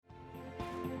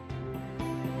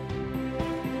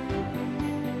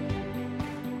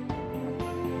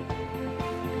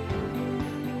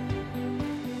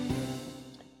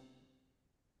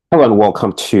Hello and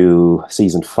welcome to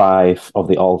season 5 of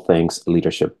the All Things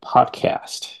Leadership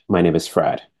podcast. My name is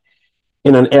Fred.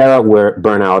 In an era where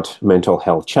burnout, mental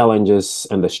health challenges,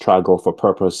 and the struggle for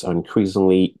purpose are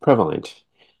increasingly prevalent,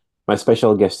 my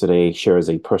special guest today shares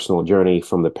a personal journey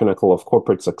from the pinnacle of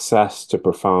corporate success to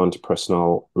profound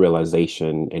personal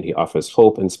realization, and he offers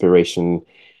hope, inspiration,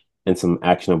 and some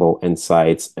actionable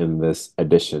insights in this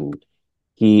edition.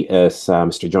 He is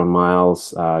Mr. John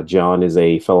Miles. John is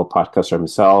a fellow podcaster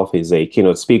himself. He's a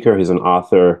keynote speaker. He's an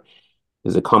author.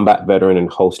 He's a combat veteran and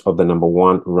host of the number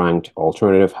one ranked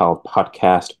alternative health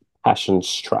podcast, Passion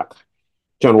Struck.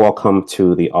 John, welcome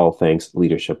to the All Things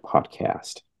Leadership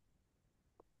podcast.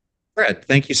 Fred,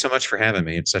 thank you so much for having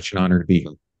me. It's such an honor to be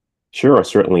here. Sure,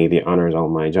 certainly the honor is all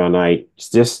mine, John. I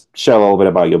just share a little bit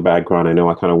about your background. I know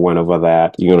I kind of went over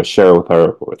that. You're going to share with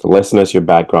the listeners your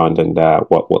background and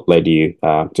what led you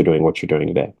to doing what you're doing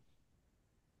today.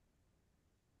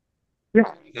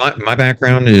 Yeah. My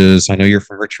background is I know you're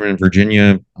from Richmond,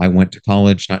 Virginia. I went to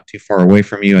college not too far away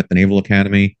from you at the Naval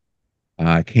Academy.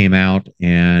 I came out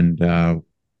and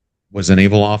was a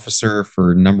naval officer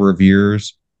for a number of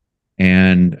years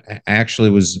and actually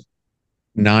was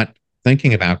not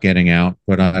thinking about getting out,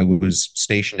 but I was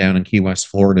stationed down in Key West,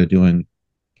 Florida, doing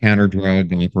counter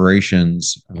drug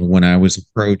operations when I was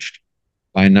approached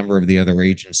by a number of the other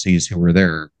agencies who were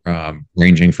there,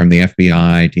 ranging from the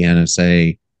FBI to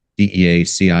NSA, DEA,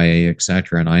 CIA,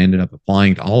 etc. And I ended up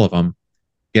applying to all of them,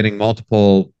 getting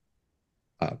multiple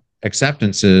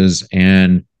acceptances,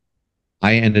 and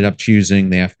I ended up choosing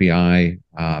the FBI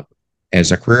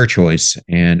as a career choice.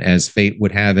 And as fate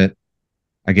would have it,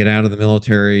 I get out of the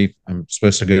military. I'm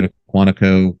supposed to go to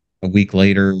Quantico a week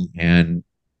later, and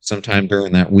sometime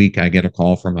during that week, I get a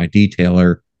call from my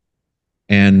detailer,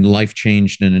 and life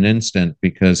changed in an instant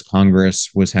because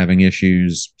Congress was having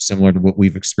issues similar to what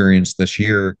we've experienced this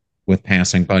year with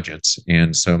passing budgets.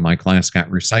 And so my class got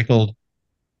recycled.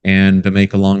 And to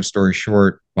make a long story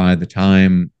short, by the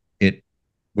time it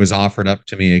was offered up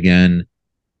to me again,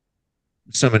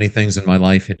 so many things in my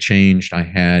life had changed. I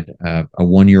had a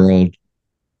 1 year old.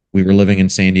 We were living in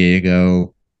San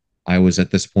Diego. I was at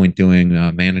this point doing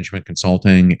management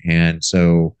consulting. And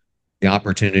so the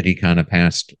opportunity kind of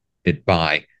passed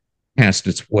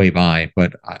its way by.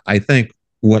 But I think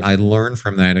what I learned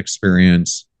from that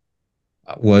experience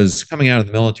was coming out of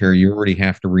the military, you already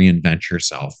have to reinvent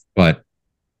yourself. But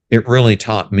it really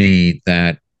taught me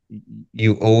that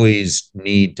you always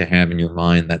need to have in your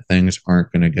mind that things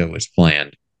aren't going to go as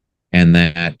planned and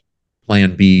that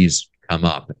plan B's come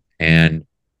up. And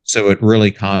so it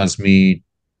really caused me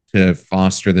to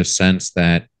foster the sense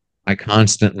that I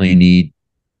constantly need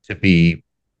to be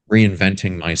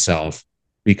reinventing myself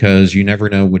because you never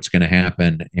know what's going to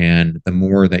happen. And the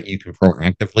more that you can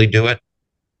proactively do it,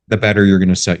 the better you're going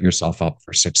to set yourself up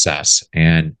for success.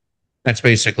 And that's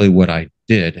basically what I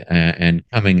did. And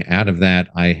coming out of that,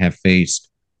 I have faced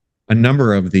a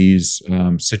number of these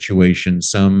situations,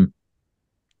 some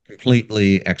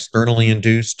completely externally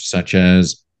induced, such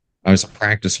as I was a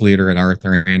practice leader at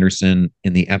Arthur Andersen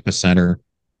in the epicenter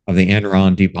of the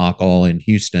Enron debacle in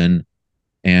Houston.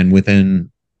 And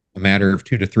within a matter of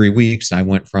 2 to 3 weeks, I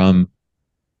went from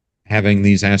having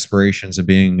these aspirations of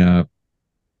being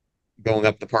going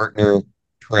up the partner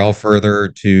trail further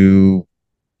to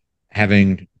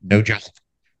having no job.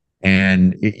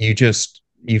 And you just,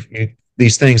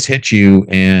 these things hit you,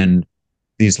 and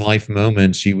these life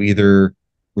moments, you either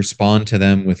respond to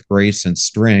them with grace and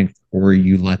strength, or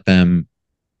you let them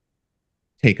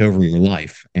take over your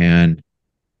life. And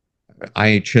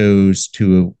I chose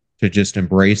to just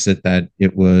embrace it, that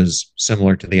it was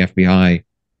similar to the FBI,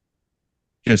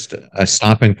 just a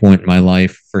stopping point in my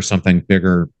life for something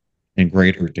bigger and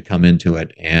greater to come into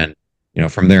it. And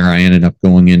from there, I ended up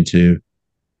going into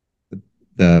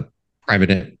the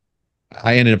private.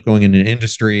 I ended up going into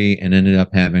industry and ended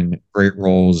up having great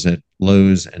roles at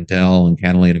Lowe's and Dell and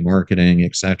Catalina Marketing,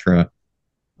 etc.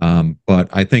 But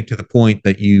I think to the point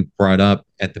that you brought up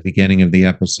at the beginning of the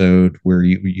episode where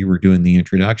you were doing the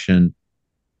introduction,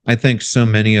 I think so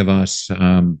many of us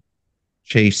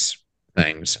chase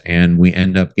things and we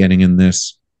end up getting in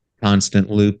this constant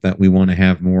loop that we want to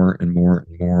have more and more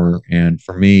and more. And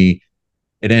for me,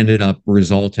 it ended up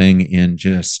resulting in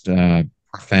just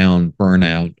profound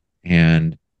burnout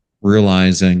and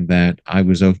realizing that I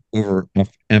was over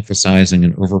emphasizing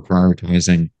and over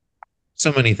prioritizing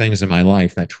so many things in my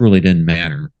life that truly didn't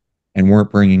matter and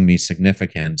weren't bringing me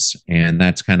significance. And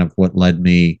that's kind of what led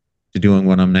me to doing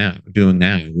what I'm now doing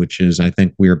now, which is I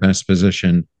think we are best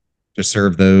positioned to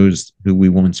serve those who we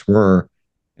once were.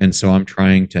 And so I'm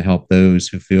trying to help those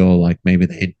who feel like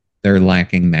maybe they're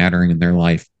lacking mattering in their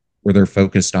life where they're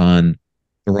focused on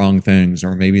the wrong things,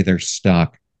 or maybe they're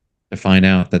stuck, to find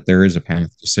out that there is a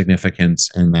path to significance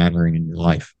and mattering in your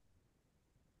life.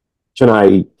 John,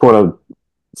 I want to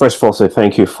first of all say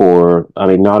thank you for, I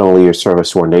mean, not only your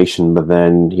service to our nation, but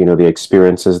then, the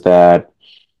experiences that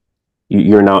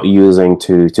you're now using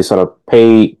to sort of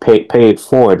pay it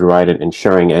forward, right? And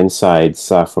sharing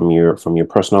insights from your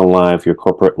personal life, your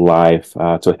corporate life,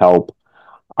 to help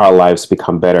our lives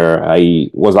become better. I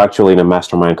was actually in a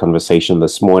mastermind conversation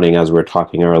this morning as we were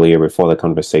talking earlier before the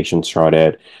conversation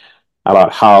started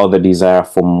about how the desire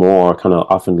for more kind of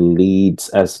often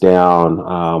leads us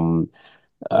down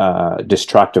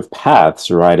destructive paths,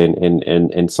 right?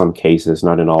 In some cases,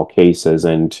 not in all cases,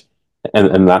 and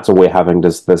that's a way of having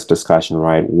this discussion,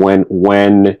 right?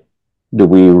 When do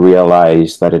we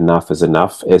realize that enough is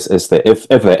enough? Is the if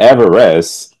there ever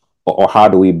is, or how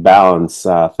do we balance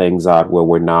things out where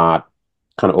we're not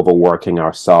kind of overworking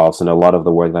ourselves? And a lot of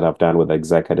the work that I've done with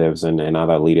executives and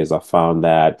other leaders, I've found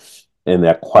that in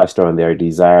their quest or in their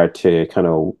desire to kind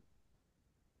of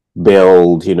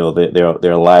build,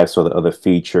 their lives or the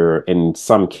future, in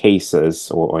some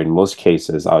cases, or in most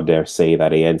cases, I dare say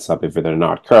that it ends up, if they're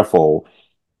not careful,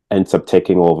 ends up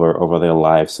taking over their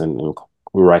lives and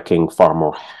wreaking far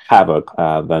more havoc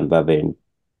than that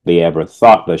they ever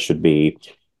thought there should be.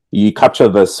 You capture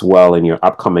this well in your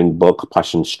upcoming book,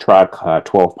 Passion Struck,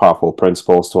 12 Powerful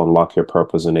Principles to Unlock Your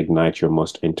Purpose and Ignite Your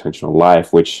Most Intentional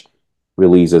Life, which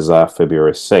releases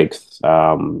February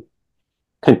 6th.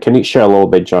 Can you share a little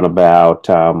bit, John, about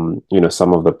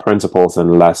some of the principles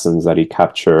and lessons that you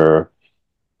capture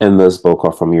in this book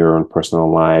or from your own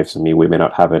personal lives? I mean, we may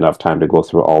not have enough time to go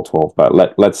through all 12,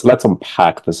 but let's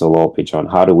unpack this a little bit, John.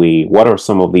 What are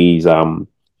some of these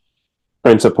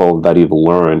principles that you've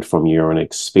learned from your own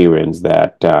experience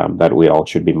that we all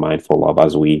should be mindful of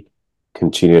as we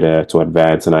continue to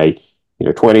advance? And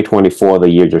 2024, the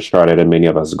year just started, and many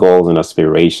of us goals and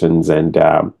aspirations, and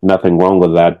nothing wrong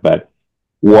with that, but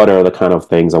what are the kind of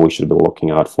things that we should be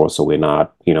looking out for so we're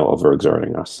not,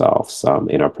 overexerting ourselves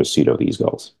in our pursuit of these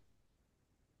goals?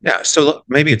 Yeah, so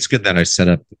maybe it's good that I set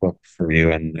up the book for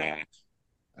you, and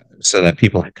so that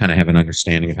people kind of have an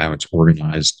understanding of how it's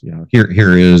organized.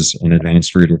 Here is an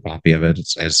advanced reader copy of it.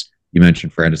 It's, as you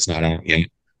mentioned, Fred, it's not out yet,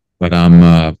 but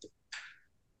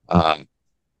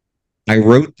I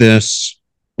wrote this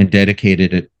and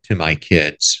dedicated it to my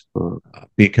kids,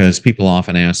 because people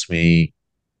often ask me,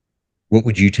 what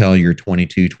would you tell your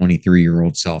 22,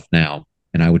 23-year-old self now?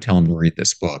 And I would tell them to read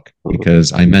this book,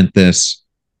 because I meant this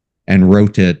and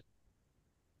wrote it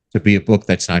to be a book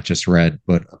that's not just read,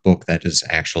 but a book that is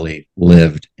actually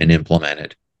lived and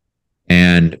implemented.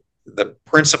 And the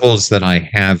principles that I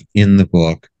have in the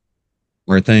book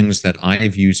are things that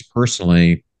I've used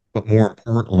personally, but more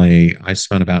importantly, I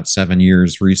spent about 7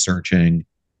 years researching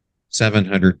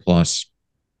 700 plus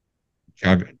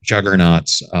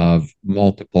juggernauts of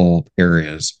multiple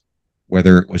areas,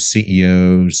 whether it was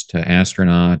CEOs to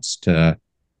astronauts to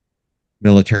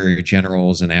military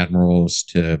generals and admirals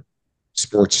to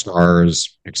sports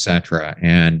stars, etc.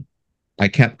 And I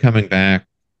kept coming back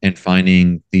and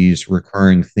finding these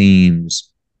recurring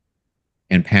themes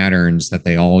and patterns that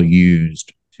they all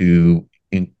used to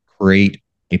create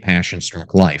a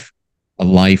passion-struck life, a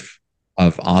life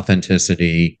of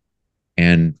authenticity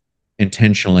and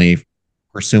intentionally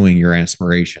pursuing your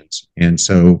aspirations. And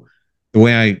so the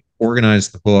way I organize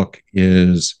the book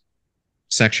is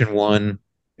section 1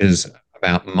 is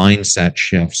about mindset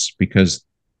shifts, because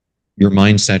your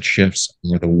mindset shifts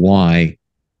are the why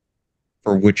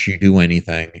for which you do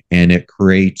anything, and it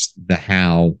creates the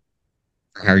how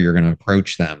for how you're going to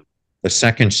approach them. The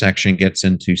second section gets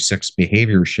into 6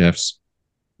 behavior shifts,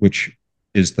 which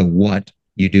is the what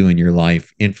you do in your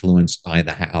life influenced by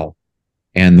the how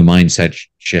and the mindset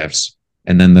shifts.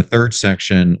 And then the third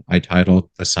section I titled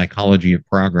The Psychology of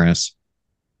Progress.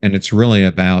 And it's really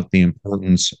about the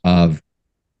importance of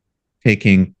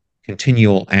taking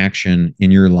continual action in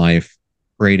your life,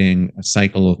 creating a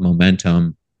cycle of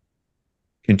momentum,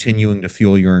 continuing to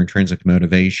fuel your intrinsic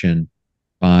motivation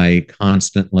by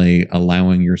constantly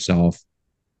allowing yourself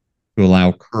to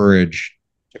allow courage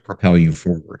to propel you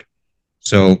forward.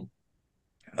 So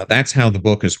that's how the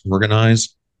book is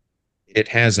organized. It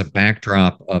has a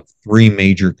backdrop of 3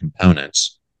 major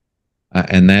components,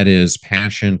 and that is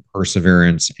passion,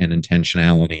 perseverance, and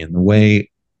intentionality. And the way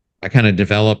I kind of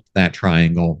developed that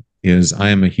triangle is I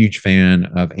am a huge fan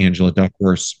of Angela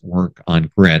Duckworth's work on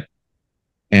grit.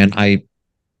 And I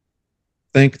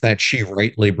think that she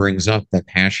rightly brings up that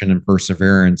passion and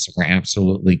perseverance are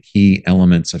absolutely key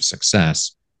elements of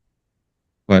success.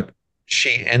 But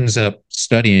she ends up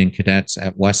studying cadets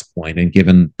at West Point, and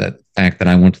given that fact that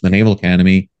I went to the Naval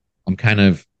Academy, I'm kind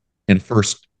of in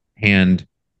first hand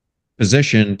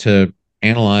position to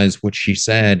analyze what she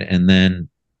said and then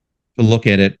to look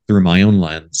at it through my own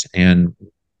lens. And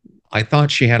I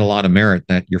thought she had a lot of merit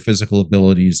that your physical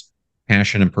abilities,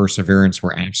 passion, and perseverance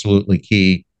were absolutely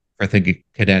key for, I think,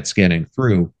 cadets getting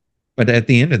through. But at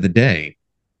the end of the day,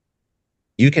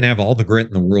 you can have all the grit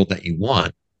in the world that you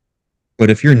want. But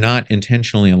if you're not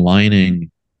intentionally aligning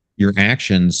your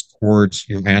actions towards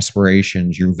your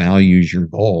aspirations, your values, your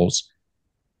goals,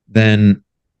 then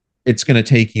it's going to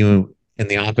take you in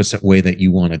the opposite way that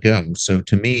you want to go. So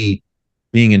to me,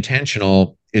 being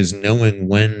intentional is knowing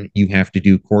when you have to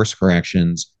do course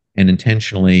corrections and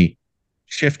intentionally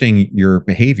shifting your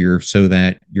behavior so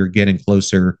that you're getting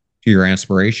closer to your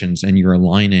aspirations and you're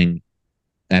aligning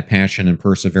that passion and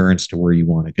perseverance to where you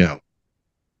want to go.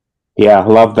 Yeah, I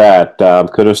love that.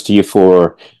 Kudos to you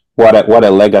for what a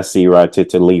legacy, right,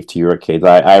 to leave to your kids.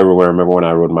 I remember when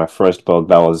I wrote my first book,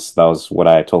 that was what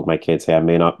I told my kids. Hey, I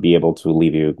may not be able to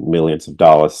leave you millions of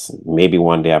dollars. Maybe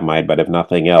one day I might, but if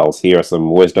nothing else, here are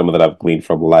some wisdom that I've gleaned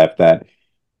from life that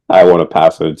I want to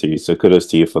pass on to you. So kudos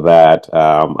to you for that.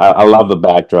 I love the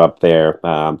backdrop there,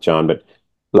 John. But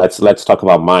let's talk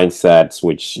about mindsets,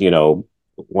 which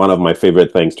one of my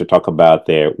favorite things to talk about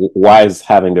there. Why is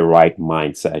having the right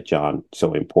mindset, John,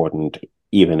 so important,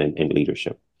 even in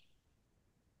leadership?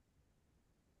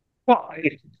 Well,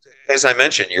 as I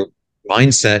mentioned, your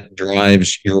mindset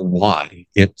drives your why.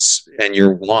 And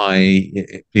your why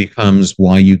it becomes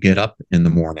why you get up in the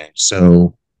morning.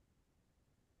 So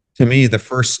to me, the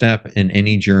first step in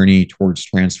any journey towards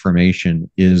transformation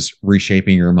is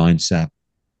reshaping your mindset.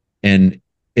 And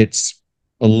it's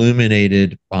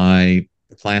illuminated by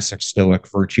the classic Stoic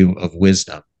virtue of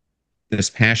wisdom. This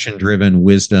passion driven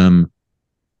wisdom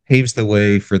paves the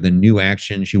way for the new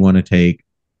actions you want to take,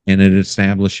 and it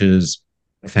establishes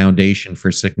a foundation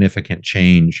for significant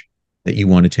change that you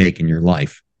want to take in your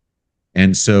life.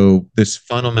 And so, this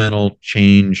fundamental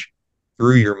change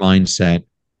through your mindset,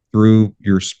 through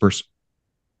your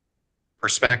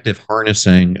perspective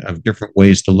harnessing of different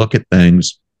ways to look at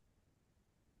things,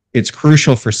 it's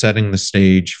crucial for setting the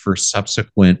stage for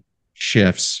subsequent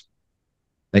shifts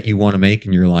that you want to make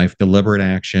in your life, deliberate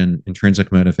action,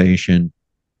 intrinsic motivation,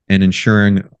 and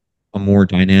ensuring a more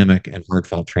dynamic and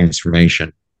heartfelt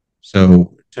transformation.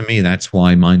 So to me, that's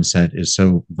why mindset is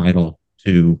so vital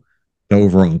to the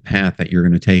overall path that you're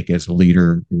going to take as a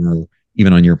leader, or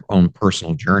even on your own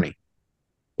personal journey.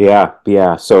 Yeah,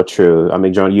 yeah, so true. I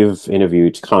mean, John, you've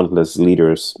interviewed countless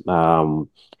leaders, and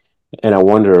I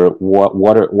wonder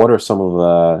what are some of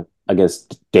the, I guess,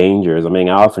 dangers. I mean,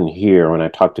 I often hear when I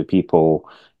talk to people,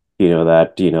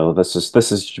 that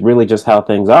this is really just how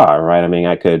things are, right? I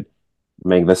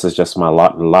mean, this is just my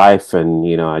lot in life,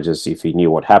 and I just, if you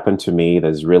knew what happened to me,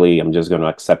 I'm just going to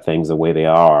accept things the way they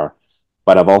are.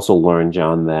 But I've also learned,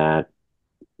 John, that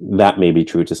may be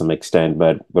true to some extent,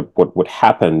 but what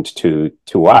happened to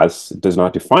us does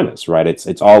not define us, right?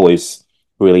 It's always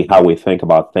really how we think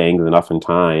about things, and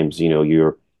oftentimes,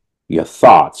 your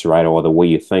thoughts, right, or the way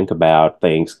you think about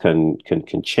things can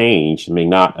change. It may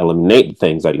not eliminate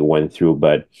things that you went through,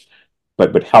 but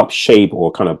help shape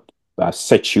or kind of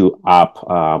set you up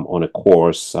on a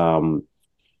course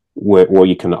where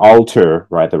you can alter,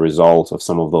 right, the results of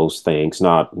some of those things.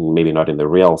 Not maybe not in the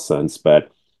real sense,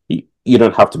 but you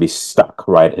don't have to be stuck,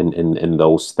 right, in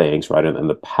those things, right, in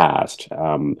the past.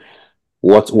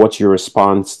 What's your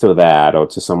response to that, or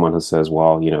to someone who says,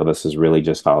 well, this is really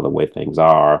just how the way things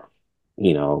are?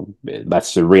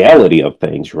 That's the reality of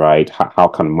things, right? How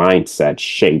can mindset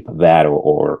shape that,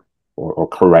 or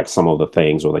correct some of the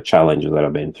things or the challenges that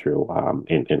I've been through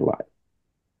in life?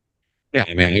 Yeah,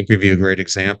 I mean, I'll give you a great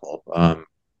example.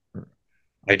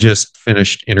 I just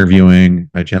finished interviewing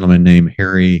a gentleman named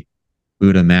Harry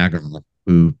Buddha Magar,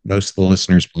 who most of the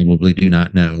listeners probably do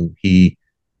not know. He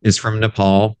is from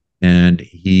Nepal, and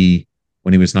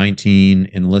when he was 19,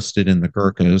 enlisted in the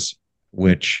Gurkhas,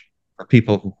 which, for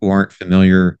people who aren't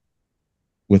familiar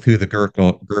with who the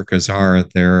Gurkhas are,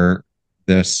 they're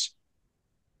this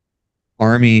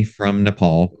army from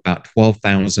Nepal. About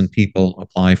 12,000 people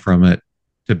apply from it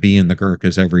to be in the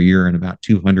Gurkhas every year, and about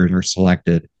 200 are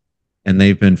selected. And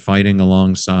they've been fighting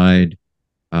alongside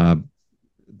uh,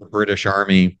 the British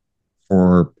Army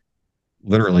for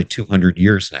literally 200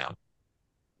 years now.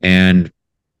 And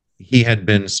he had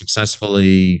been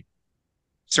successfully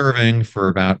serving for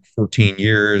about 14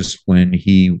 years when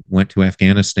he went to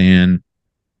Afghanistan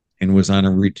and was on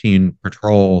a routine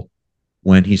patrol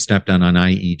when he stepped on an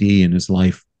IED, and his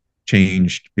life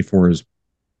changed before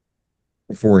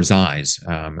his eyes.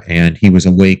 And he was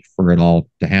awake for it all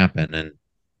to happen.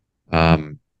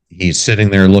 And he's sitting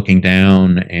there looking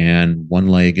down, and one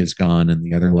leg is gone and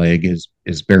the other leg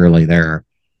is barely there.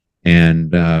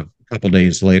 And a couple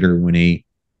days later, when he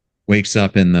wakes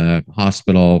up in the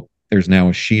hospital, there's now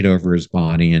a sheet over his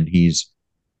body, and he's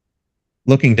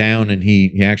looking down, and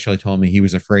he actually told me he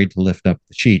was afraid to lift up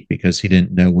the sheet because he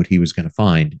didn't know what he was going to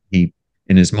find. He,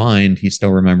 in his mind, he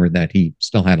still remembered that he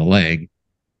still had a leg,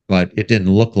 but it didn't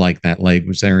look like that leg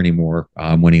was there anymore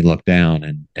when he looked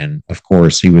down. And of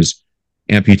course, he was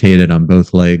amputated on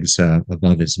both legs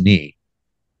above his knee.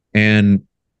 And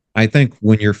I think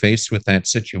when you're faced with that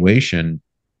situation,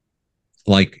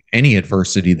 like any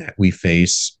adversity that we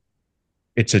face,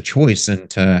 it's a choice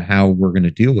into how we're going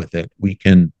to deal with it. We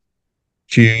can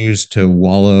choose to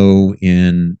wallow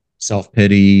in self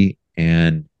pity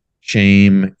and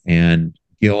shame and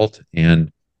guilt.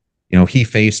 And, he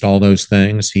faced all those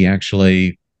things. He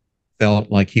actually felt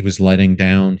like he was letting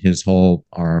down his whole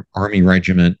army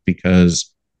regiment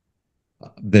because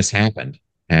this happened.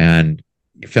 And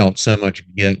he felt so much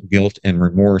guilt and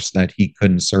remorse that he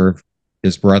couldn't serve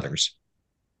his brothers.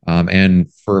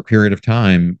 And for a period of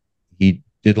time, he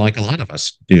did like a lot of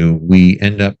us do. We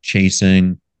end up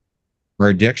chasing our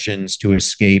addictions to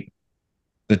escape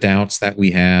the doubts that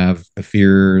we have, the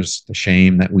fears, the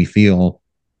shame that we feel.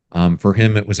 For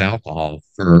him, it was alcohol.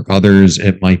 For others,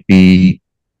 it might be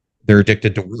they're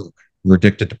addicted to work, or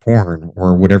addicted to porn,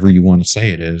 or whatever you want to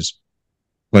say it is.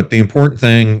 But the important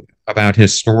thing about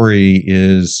his story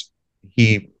is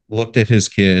he looked at his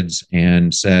kids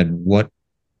and said, what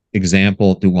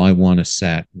example do I want to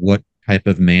set? What type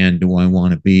of man do I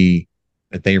want to be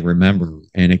that they remember?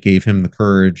 And it gave him the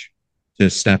courage to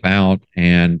step out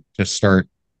and to start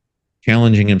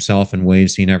challenging himself in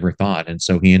ways he never thought. And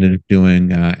so he ended up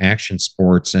doing action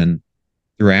sports. And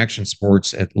through action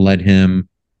sports, it led him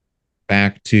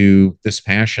back to this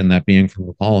passion that being from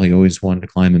Nepal, he always wanted to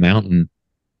climb a mountain.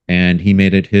 And he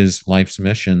made it his life's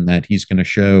mission that he's going to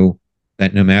show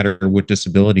that no matter what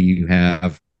disability you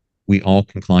have, we all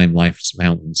can climb life's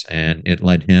mountains. And it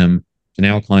led him to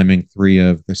now climbing 3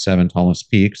 of the 7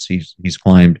 tallest peaks. He's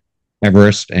climbed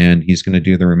Everest, and he's going to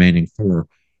do the remaining 4.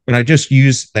 But I just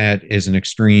use that as an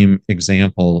extreme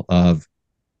example of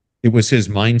it was his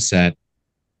mindset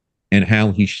and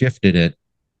how he shifted it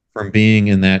from being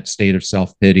in that state of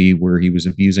self-pity where he was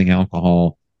abusing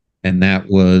alcohol, and that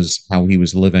was how he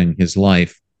was living his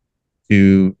life,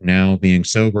 to now being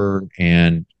sober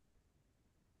and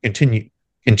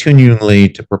continually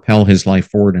to propel his life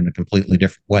forward in a completely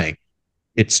different way.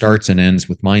 It starts and ends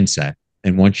with mindset.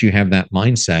 And once you have that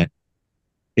mindset,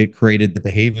 it created the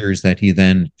behaviors that he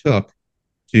then took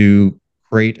to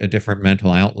create a different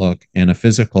mental outlook and a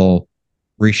physical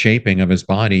reshaping of his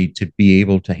body to be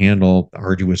able to handle the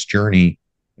arduous journey,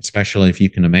 especially if you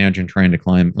can imagine trying to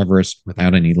climb Everest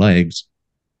without any legs,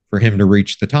 for him to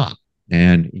reach the top.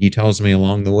 And he tells me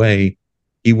along the way,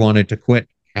 he wanted to quit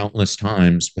countless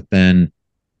times, but then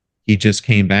he just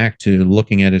came back to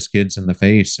looking at his kids in the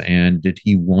face. And did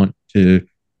he want to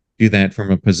do that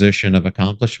from a position of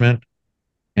accomplishment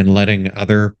and letting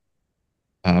other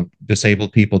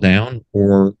disabled people down,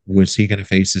 or was he going to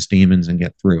face his demons and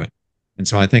get through it? And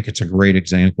so I think it's a great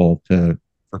example for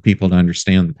people to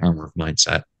understand the power of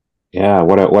mindset. Yeah,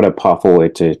 what a powerful way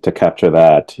to capture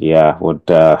that. Yeah, would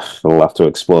love to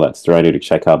explore that. So I need to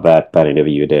check out that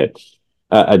interview you did.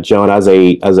 John, as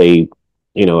a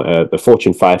a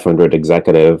Fortune 500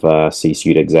 executive,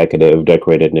 C-suite executive,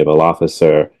 decorated naval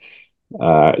officer,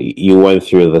 you went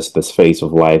through this phase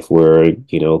of life where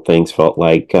things felt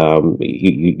like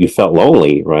you felt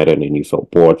lonely, right? And then you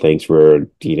felt bored. Things were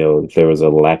there was a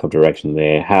lack of direction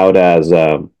there. How does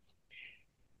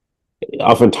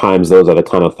oftentimes those are the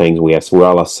kind of things we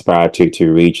all aspire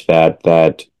to reach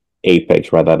that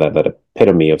apex, right? That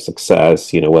epitome of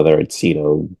success. Whether it's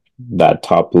that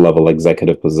top level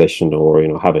executive position, or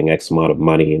having X amount of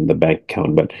money in the bank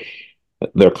account, but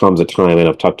there comes a time, and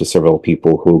I've talked to several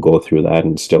people who go through that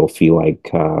and still feel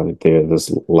like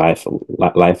this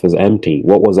life is empty.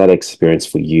 What was that experience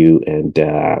for you, and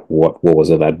what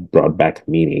was it that brought back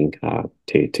meaning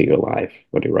to your life,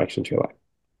 or direction to your life?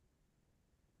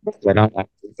 I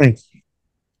think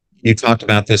you talked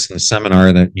about this in the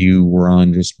seminar that you were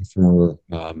on just before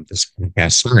this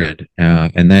podcast started,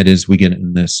 and that is we get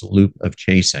in this loop of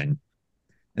chasing.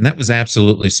 And that was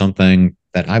absolutely something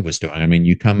that I was doing. I mean,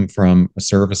 you come from a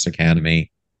service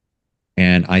academy,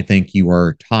 and I think you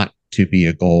are taught to be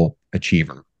a goal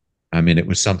achiever. I mean, it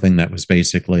was something that was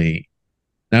basically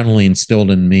not only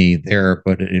instilled in me there,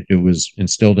 but it was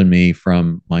instilled in me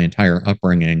from my entire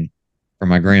upbringing, from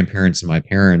my grandparents and my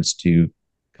parents, to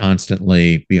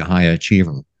constantly be a high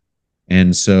achiever.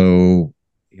 And so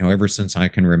ever since I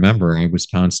can remember, I was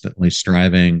constantly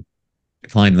striving to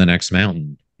climb the next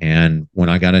mountain. And when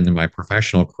I got into my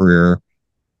professional career,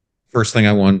 first thing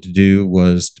I wanted to do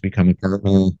was to become a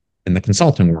partner in the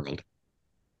consulting world.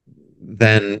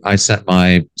 Then I set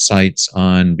my sights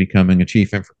on becoming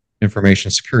a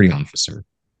information security officer.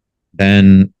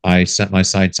 Then I set my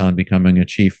sights on becoming a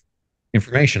chief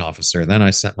information officer. Then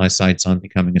I set my sights on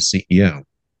becoming a CEO.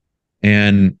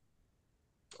 And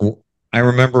I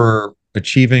remember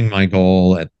achieving my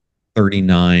goal at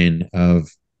 39 of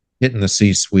hitting the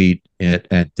C suite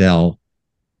at Dell.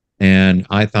 And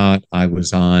I thought I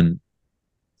was on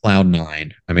cloud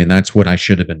nine. I mean, that's what I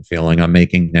should have been feeling. I'm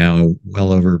making now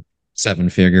well over seven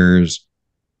figures.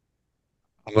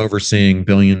 I'm overseeing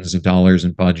billions of dollars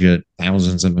in budget,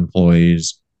 thousands of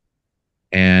employees.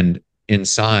 And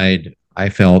inside, I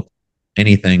felt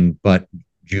anything but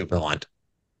jubilant.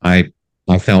 I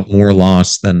I felt more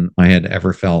lost than I had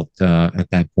ever felt at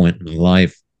that point in my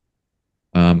life.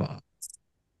 Um,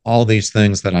 all these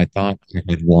things that I thought I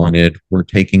had wanted were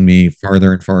taking me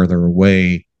farther and farther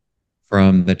away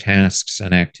from the tasks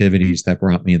and activities that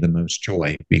brought me the most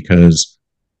joy. Because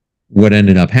what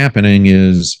ended up happening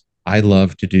is I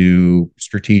love to do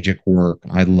strategic work.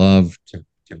 I love to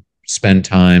spend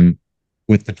time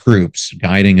with the troops,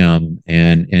 guiding them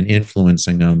and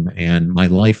influencing them. And my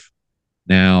life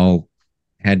now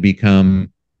had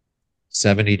become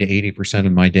 70 to 80%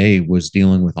 of my day was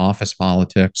dealing with office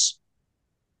politics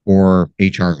or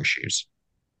HR issues.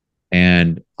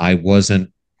 And I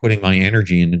wasn't putting my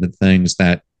energy into the things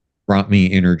that brought me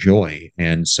inner joy.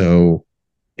 And so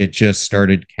it just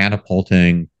started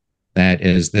catapulting that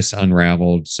as this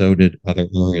unraveled, so did other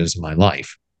areas of my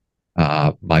life.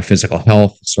 My physical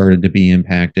health started to be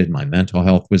impacted, my mental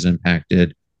health was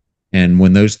impacted. And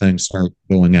when those things start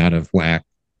going out of whack,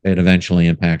 it eventually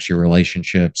impacts your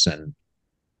relationships and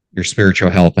your spiritual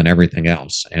health and everything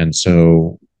else. And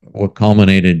so what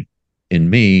culminated in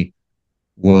me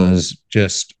was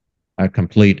just a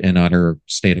complete and utter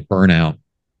state of burnout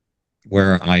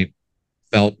where I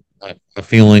felt a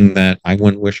feeling that I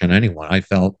wouldn't wish on anyone. I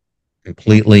felt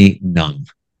completely numb.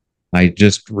 I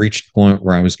just reached a point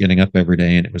where I was getting up every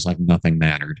day and it was like nothing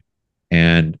mattered.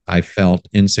 And I felt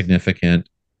insignificant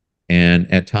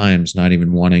and at times not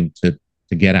even wanting to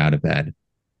get out of bed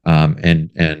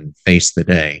and face the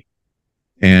day.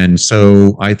 And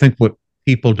so I think what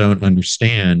people don't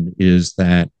understand is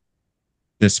that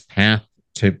this path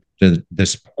to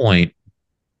this point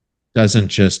doesn't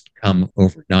just come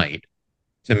overnight.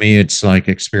 To me, it's like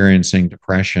experiencing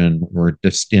depression or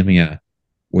dysthymia,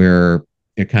 where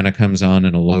it kind of comes on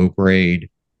in a low grade.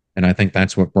 And I think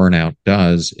that's what burnout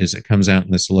does is it comes out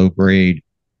in this low grade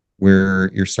where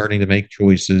you're starting to make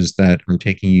choices that are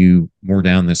taking you more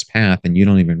down this path and you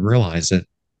don't even realize it.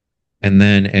 And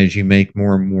then as you make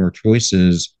more and more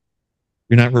choices,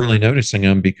 you're not really noticing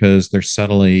them because they're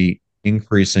subtly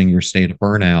increasing your state of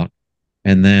burnout.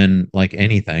 And then, like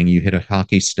anything, you hit a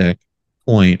hockey stick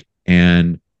point,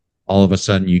 and all of a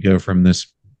sudden you go from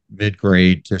this mid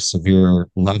grade to severe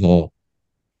level.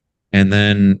 And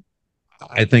then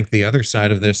I think the other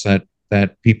side of this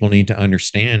that people need to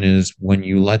understand is when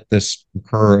you let this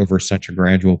occur over such a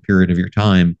gradual period of your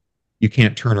time, you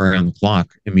can't turn around the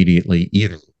clock immediately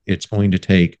either. It's going to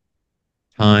take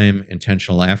time,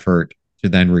 intentional effort to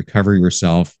then recover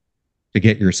yourself, to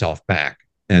get yourself back.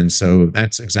 And so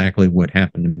that's exactly what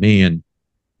happened to me. And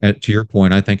to your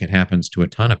point, I think it happens to a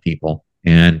ton of people.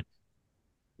 And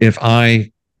if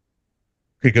I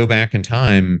could go back in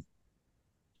time,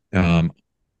 um,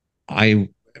 I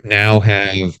now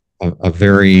have a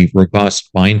very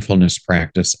robust mindfulness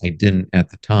practice. I didn't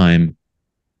at the time,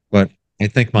 but I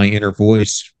think my inner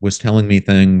voice was telling me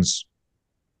things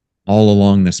all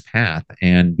along this path.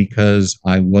 And because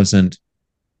I wasn't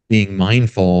being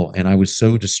mindful and I was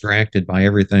so distracted by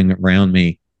everything around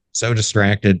me, so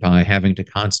distracted by having to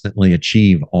constantly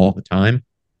achieve all the time,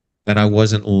 that I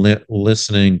wasn't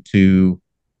listening to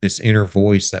this inner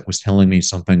voice that was telling me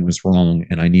something was wrong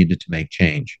and I needed to make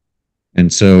change.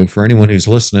 And so, for anyone who's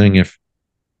listening, if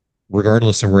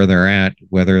regardless of where they're at,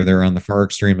 whether they're on the far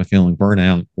extreme of feeling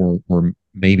burnout or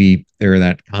maybe they're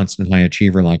that constant high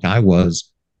achiever like I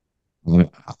was,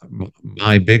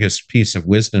 my biggest piece of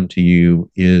wisdom to you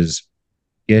is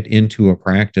get into a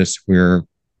practice where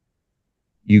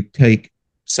you take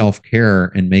self care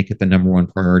and make it the number one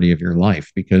priority of your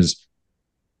life. Because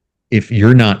if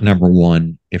you're not number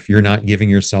one, if you're not giving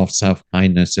yourself self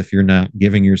kindness, if you're not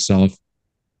giving yourself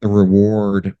the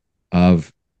reward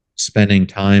of spending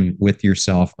time with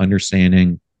yourself,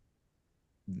 understanding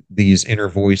these inner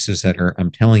voices that are,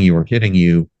 I'm telling you, are hitting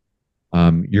you,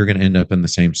 you're going to end up in the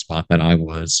same spot that I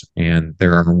was. And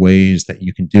there are ways that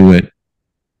you can do it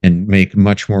and make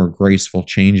much more graceful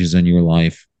changes in your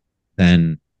life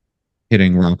than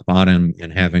hitting rock bottom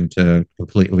and having to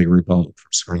completely rebuild it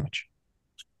from scratch.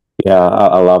 Yeah,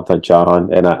 I love that,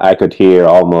 John. And I could hear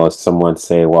almost someone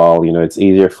say, well, it's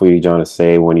easier for you, John, to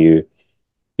say when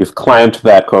you've climbed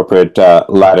that corporate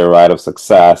ladder, right, of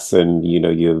success, and you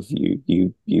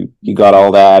got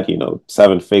all that,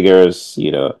 seven figures,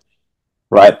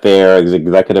 right there,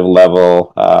 executive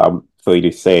level, for you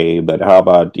to say. But how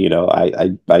about,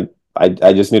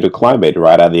 I just need to climb it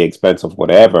right at the expense of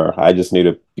whatever. I just need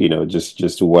to,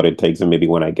 just do what it takes, and maybe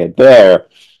when I get there,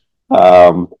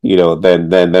 then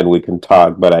we can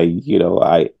talk. But I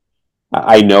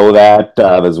know that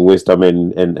there's wisdom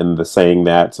in the saying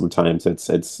that sometimes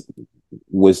it's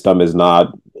wisdom is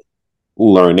not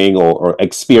learning, or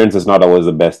experience is not always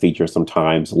the best teacher.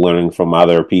 Sometimes learning from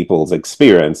other people's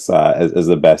experience is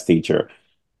the best teacher.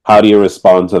 How do you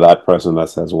respond to that person that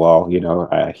says, well,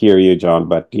 I hear you, John,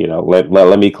 but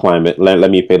let me climb it,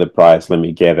 let me pay the price, let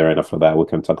me get there, and after that we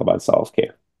can talk about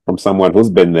self-care, from someone who's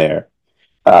been there,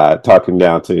 talking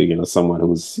down to someone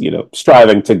who's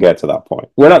striving to get to that point.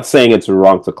 We're not saying it's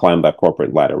wrong to climb that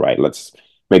corporate ladder, right? Let's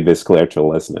make this clear to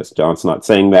listeners. John's not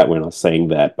saying that. We're not saying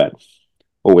that, but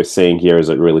what we're saying here is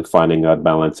that really finding that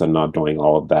balance and not doing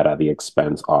all of that at the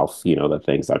expense of the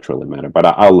things that truly matter. But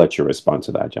I'll let you respond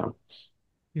to that, John.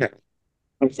 Yeah.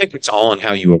 I think it's all in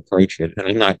how you approach it. And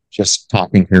I'm not just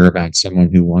talking here about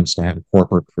someone who wants to have a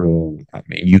corporate career. I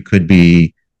mean, you could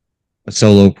be a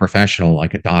solo professional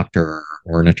like a doctor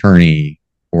or an attorney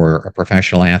or a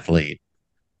professional athlete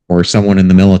or someone in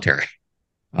the military.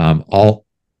 All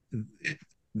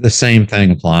the same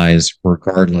thing applies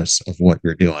regardless of what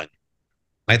you're doing.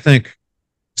 I think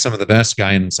some of the best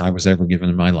guidance I was ever given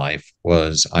in my life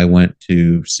was I went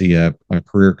to see a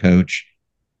career coach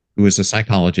who was a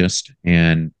psychologist,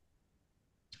 and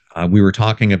we were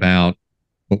talking about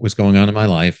what was going on in my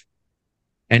life.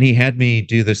 And he had me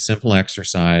do this simple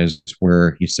exercise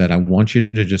where he said, I want you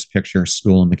to just picture a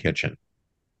stool in the kitchen.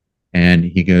 And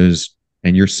he goes,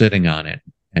 and you're sitting on it.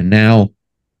 And now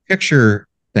picture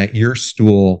that your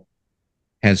stool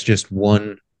has just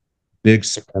one big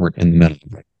support in the middle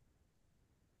of it.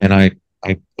 And I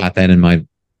got that in my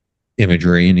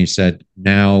imagery. And he said,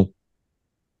 now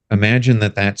imagine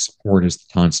that that support is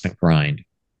the constant grind,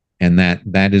 and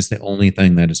that is the only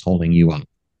thing that is holding you up.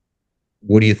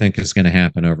 What do you think is going to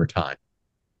happen over time?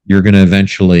 You're going to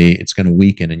eventually, it's going to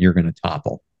weaken and you're going to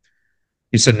topple.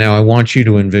 He said, now I want you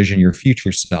to envision your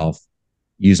future self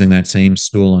using that same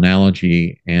stool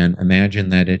analogy, and imagine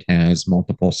that it has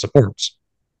multiple supports,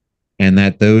 and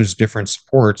that those different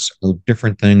supports are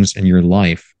different things in your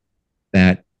life,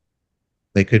 that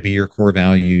they could be your core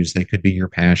values, they could be your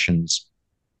passions.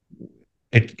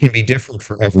 It can be different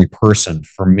for every person.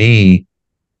 For me,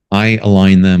 I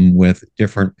align them with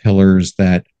different pillars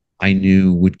that I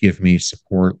knew would give me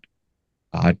support.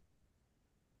 Uh,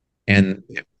 and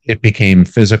it became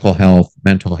physical health,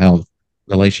 mental health,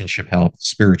 relationship health,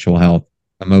 spiritual health,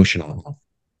 emotional health.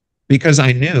 Because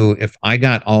I knew if I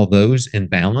got all those in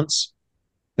balance,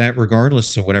 that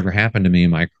regardless of whatever happened to me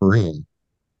in my career,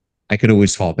 I could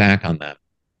always fall back on them.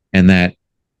 And that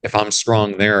if I'm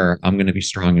strong there, I'm going to be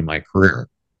strong in my career.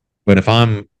 But if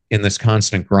I'm in this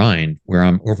constant grind where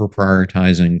I'm over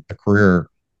prioritizing a career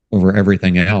over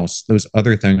everything else, those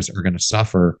other things are going to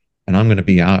suffer, and I'm going to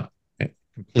be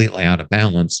completely out of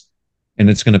balance. And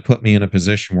it's going to put me in a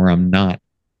position where I'm not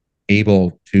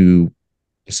able to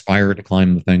aspire to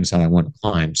climb the things that I want to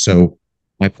climb. So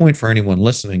my point for anyone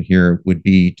listening here would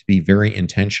be to be very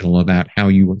intentional about how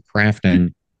you are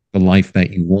crafting the life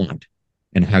that you want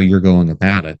and how you're going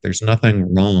about it. There's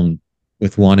nothing wrong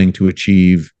with wanting to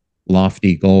achieve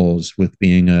lofty goals, with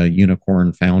being a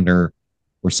unicorn founder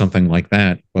or something like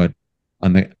that. But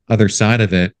on the other side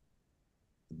of it,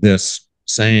 this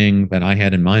saying that I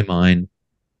had in my mind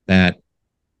that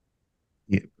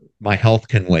my health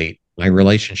can wait, my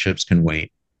relationships can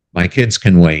wait, my kids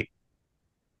can wait.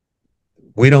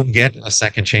 We don't get a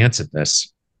second chance at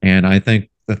this. And I think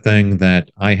the thing that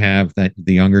I have that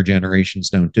the younger generations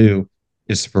don't do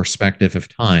is the perspective of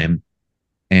time,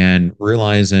 and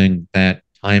realizing that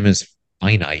time is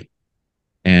finite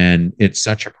and it's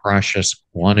such a precious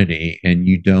quantity, and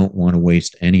you don't want to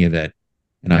waste any of it.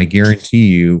 And I guarantee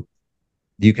you,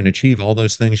 you can achieve all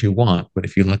those things you want, but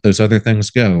if you let those other things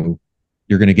go,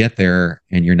 you're going to get there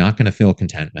and you're not going to feel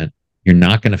contentment. You're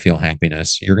not going to feel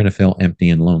happiness. You're going to feel empty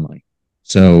and lonely.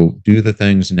 So do the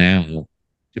things now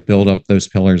to build up those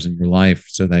pillars in your life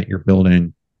so that you're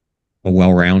building a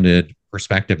well rounded,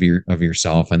 perspective of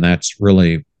yourself. And that's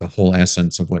really the whole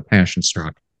essence of what Passion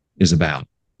Struck is about.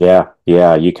 Yeah,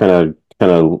 yeah. You kind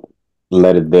of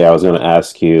let it there. I was going to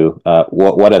ask you,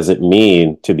 what does it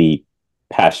mean to be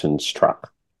passion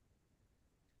struck?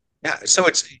 Yeah, so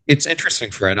it's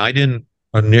interesting, Fred. I didn't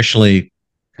initially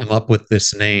come up with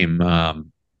this name.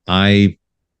 I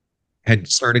had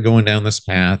started going down this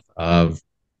path of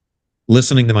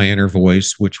listening to my inner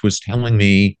voice, which was telling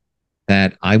me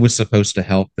that I was supposed to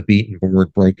help the beaten,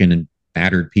 bored, broken, and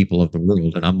battered people of the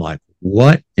world. And I'm like,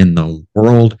 what in the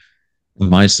world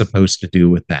am I supposed to do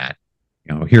with that?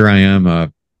 Here I am,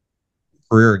 a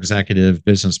career executive,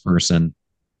 business person,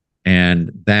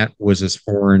 and that was as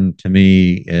foreign to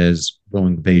me as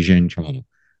going to Beijing, China.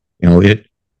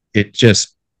 It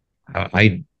just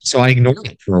I so I ignored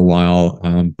it for a while,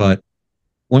 but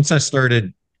once I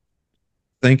started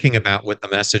thinking about what the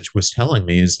message was telling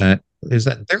me is that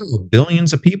there are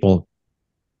billions of people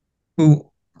who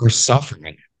are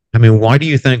suffering. I mean, why do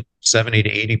you think 70 to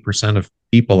 80% of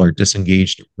people are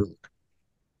disengaged at work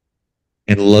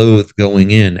and loathe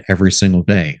going in every single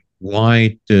day?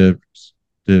 Why do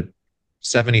the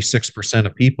 76%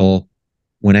 of people,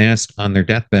 when asked on their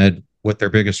deathbed what their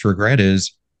biggest regret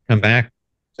is, come back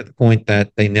to the point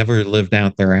that they never lived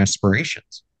out their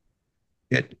aspirations?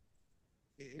 It,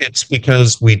 it's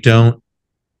because we don't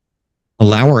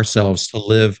allow ourselves to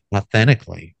live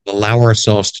authentically, allow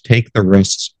ourselves to take the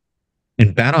risks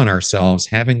and bet on ourselves,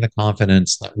 having the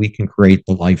confidence that we can create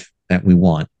the life that we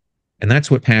want. And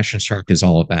that's what Passion Struck is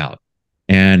all about.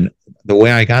 And the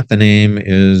way I got the name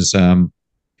is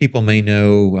people may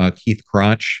know Keith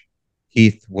Crotch.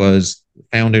 Keith was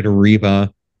founded Ariba,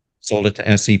 sold it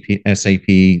to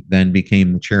SAP, then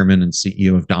became the chairman and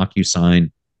CEO of DocuSign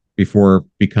before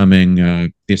becoming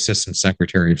the Assistant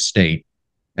Secretary of State.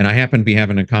 And I happened to be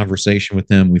having a conversation with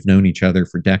him. We've known each other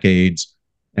for decades.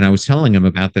 And I was telling him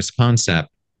about this concept.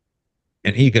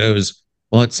 And he goes,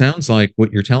 well, it sounds like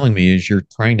what you're telling me is you're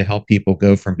trying to help people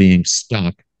go from being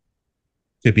stuck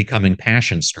to becoming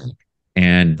passion struck.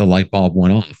 And the light bulb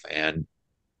went off. And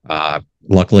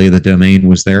luckily, the domain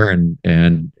was there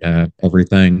and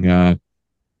everything. To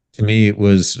me, it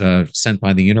was sent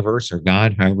by the universe or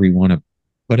God, however you want to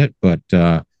put it. But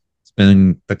it's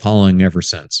been the calling ever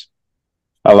since.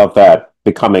 I love that,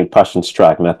 becoming passion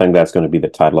struck, and I think that's going to be the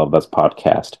title of this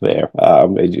podcast. There,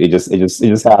 it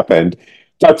just happened.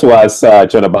 Talk to us,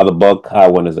 John, about the book.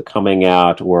 When is it coming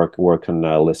out? Where can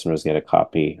listeners get a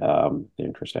copy? They're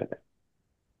interested.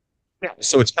 Yeah,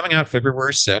 so it's coming out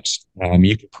February 6th.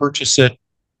 You can purchase it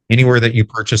anywhere that you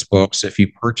purchase books. If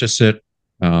you purchase it,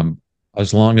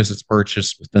 as long as it's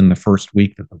purchased within the first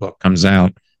week that the book comes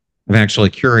out, I've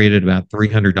actually curated about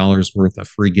 $300 worth of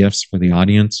free gifts for the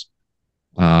audience.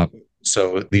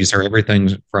 So these are everything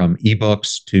from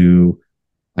ebooks to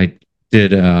I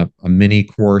did a mini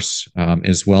course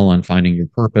as well on finding your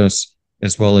purpose,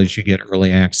 as well as you get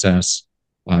early access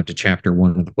to chapter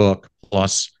 1 of the book,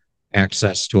 plus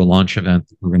access to a launch event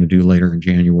that we're going to do later in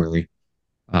January.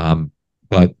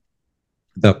 But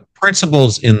the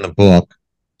principles in the book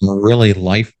are really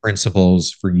life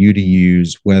principles for you to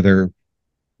use, whether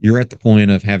you're at the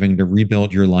point of having to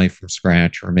rebuild your life from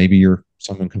scratch, or maybe you're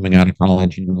someone coming out of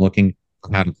college and you're looking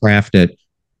for how to craft it,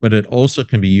 but it also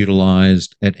can be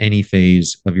utilized at any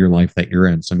phase of your life that you're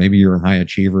in. So maybe you're a high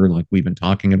achiever, like we've been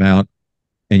talking about,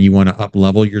 and you want to up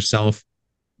level yourself.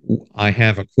 I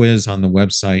have a quiz on the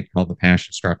website called the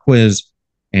Passion Struck Quiz.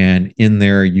 And in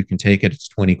there, you can take it. It's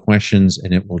 20 questions,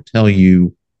 and it will tell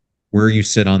you where you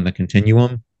sit on the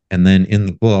continuum. And then in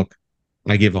the book,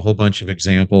 I give a whole bunch of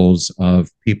examples of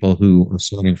people who are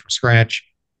starting from scratch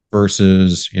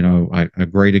versus, a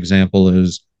great example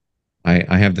is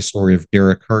I have the story of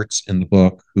Derek Hertz in the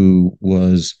book, who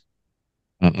was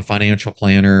a financial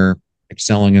planner,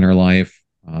 excelling in her life,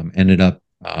 ended up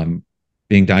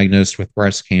being diagnosed with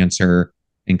breast cancer.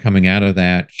 And coming out of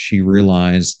that, she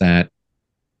realized that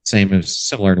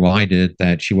similar to what I did,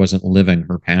 that she wasn't living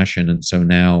her passion. And so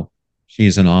now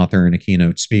she's an author and a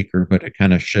keynote speaker, but it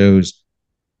kind of shows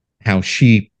how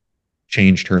she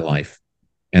changed her life.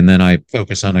 And then I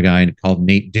focus on a guy called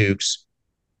Nate Dukes,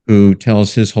 who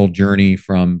tells his whole journey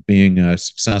from being a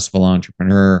successful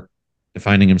entrepreneur to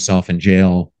finding himself in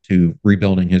jail to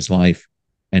rebuilding his life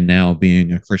and now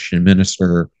being a Christian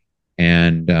minister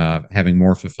and having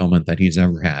more fulfillment that he's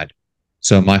ever had.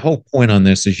 So my whole point on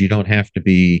this is you don't have to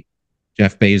be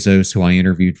Jeff Bezos, who I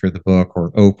interviewed for the book,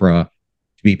 or Oprah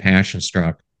to be passion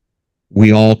struck.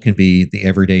 We all can be the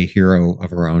everyday hero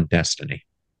of our own destiny.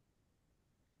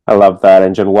 I love that.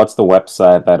 And John, what's the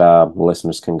website that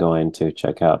listeners can go in to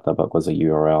check out the book? Was a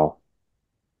URL?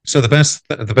 So the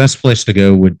best place to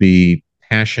go would be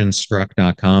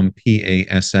passionstruck.com,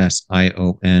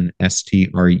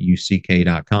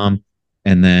 passionstruck.com.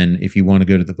 And then if you want to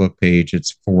go to the book page,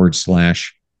 it's /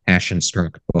 Passion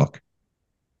Struck book.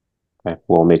 Okay,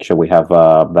 we'll make sure we have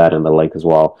that in the link as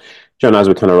well. John, as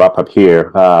we kind of wrap up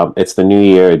here, it's the new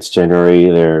year, it's January.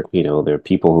 There are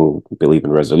people who believe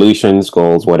in resolutions,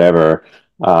 goals, whatever.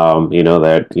 We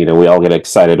all get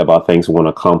excited about things we want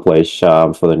to accomplish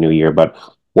for the new year. But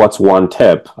what's one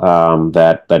tip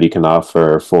that you can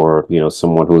offer for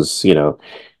someone who's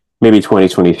maybe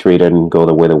 2023 didn't go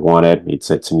the way they wanted? It's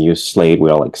a new slate.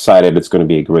 We're all excited. It's going to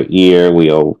be a great year.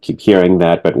 We all keep hearing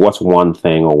that. But what's one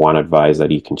thing or one advice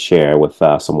that you can share with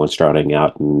someone starting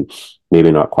out and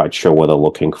maybe not quite sure what they're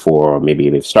looking for? Or maybe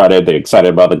they've started, they're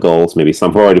excited about the goals. Maybe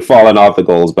some have already fallen off the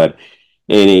goals. But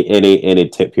any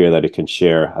tip here that you can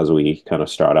share as we kind of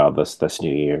start out this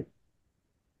new year?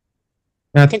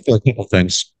 I think there are a couple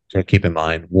things to keep in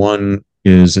mind. One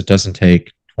is it doesn't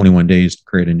take 21 days to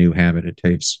create a new habit. It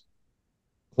takes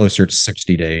closer to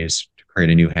 60 days to create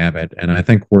a new habit. And I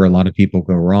think where a lot of people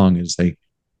go wrong is they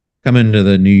come into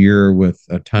the new year with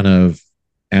a ton of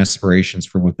aspirations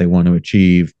for what they want to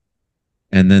achieve.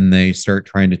 And then they start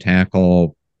trying to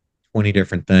tackle 20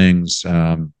 different things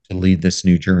to lead this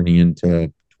new journey into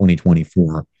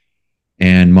 2024.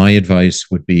 And my advice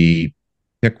would be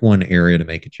pick one area to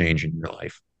make a change in your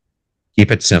life.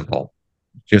 Keep it simple.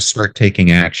 Just start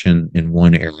taking action in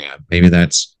one area. Maybe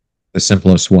that's the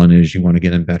simplest one is you want to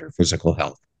get in better physical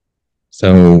health.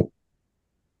 So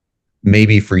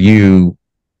maybe for you,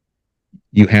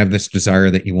 you have this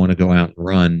desire that you want to go out and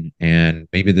run. And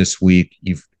maybe this week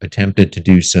you've attempted to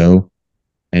do so.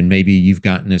 And maybe you've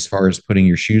gotten as far as putting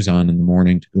your shoes on in the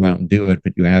morning to go out and do it,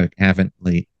 but you haven't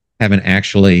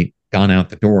actually gone out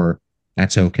the door.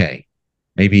 That's okay.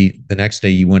 Maybe the next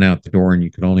day you went out the door and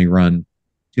you could only run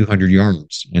 200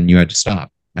 yards and you had to stop.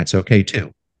 That's okay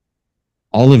too.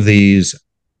 All of these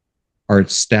are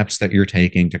steps that you're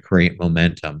taking to create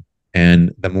momentum.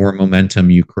 And the more momentum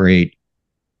you create,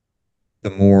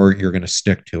 the more you're going to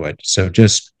stick to it. So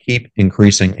just keep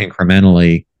increasing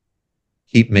incrementally,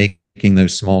 keep making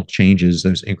those small changes,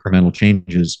 those incremental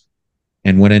changes.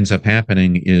 And what ends up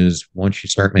happening is once you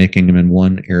start making them in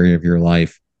one area of your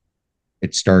life,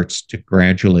 it starts to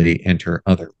gradually enter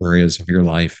other areas of your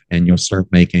life, and you'll start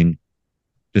making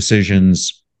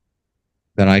decisions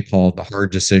that I call the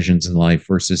hard decisions in life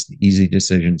versus the easy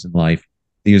decisions in life.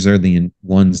 These are the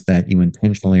ones that you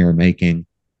intentionally are making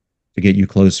to get you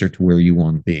closer to where you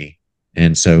want to be.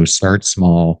 And so start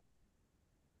small,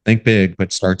 think big,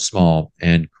 but start small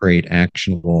and create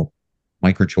actionable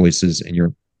micro choices in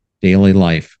your daily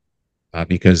life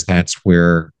because that's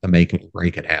where the make it or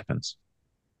break it happens.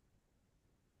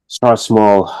 Start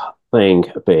small, think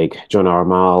big. John R.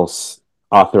 Miles,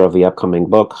 author of the upcoming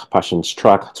book, Passion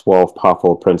Struck, 12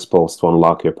 Powerful Principles to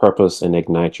Unlock Your Purpose and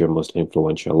Ignite Your Most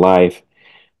Influential Life,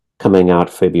 coming out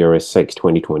February 6,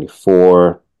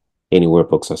 2024, anywhere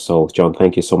books are sold. John,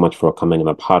 thank you so much for coming on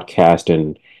the podcast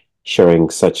and sharing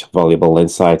such valuable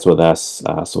insights with us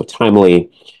so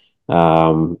timely.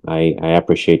 I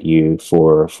appreciate you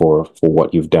for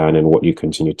what you've done and what you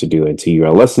continue to do, and to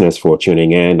your listeners for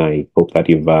tuning in. I hope that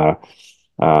you've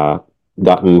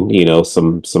gotten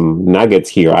some nuggets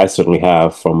here. I certainly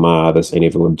have from this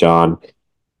interview with John.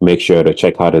 Make sure to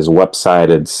check out his website.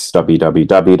 It's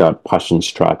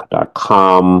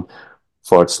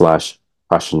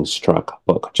www.passionstruck.com/Passion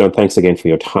Book. John, thanks again for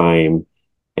your time.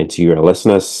 And to your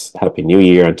listeners, Happy New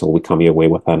Year until we come your way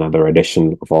with another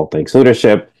edition of All Things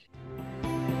Leadership.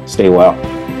 Stay well.